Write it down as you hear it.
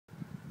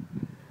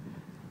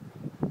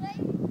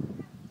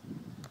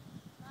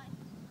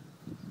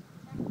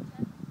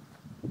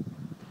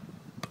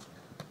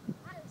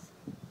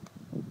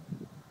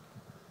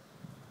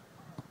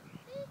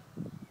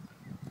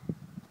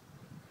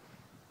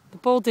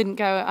ball didn't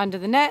go under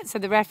the net, so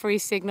the referee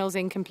signals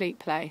incomplete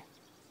play.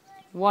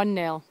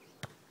 1-0.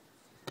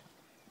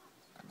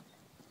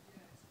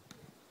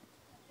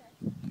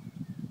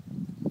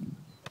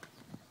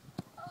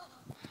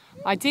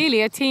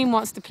 Ideally, a team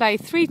wants to play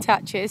 3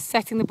 touches,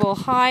 setting the ball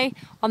high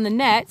on the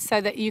net so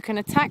that you can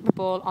attack the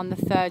ball on the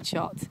 3rd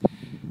shot.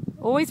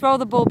 Always roll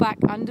the ball back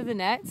under the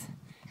net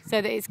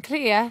so that it's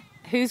clear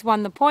who's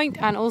won the point,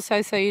 and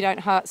also so you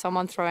don't hurt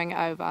someone throwing it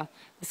over.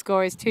 The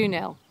score is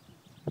 2-0.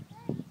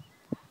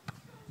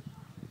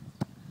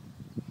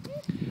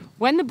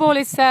 When the ball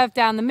is served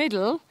down the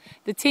middle,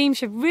 the team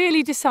should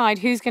really decide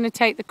who's going to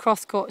take the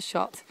cross-court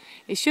shot.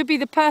 It should be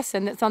the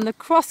person that's on the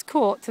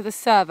cross-court to the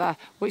server,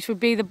 which would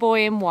be the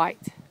boy in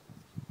white.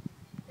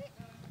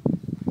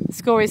 The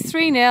score is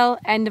 3-0,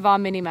 end of our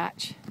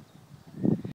mini-match.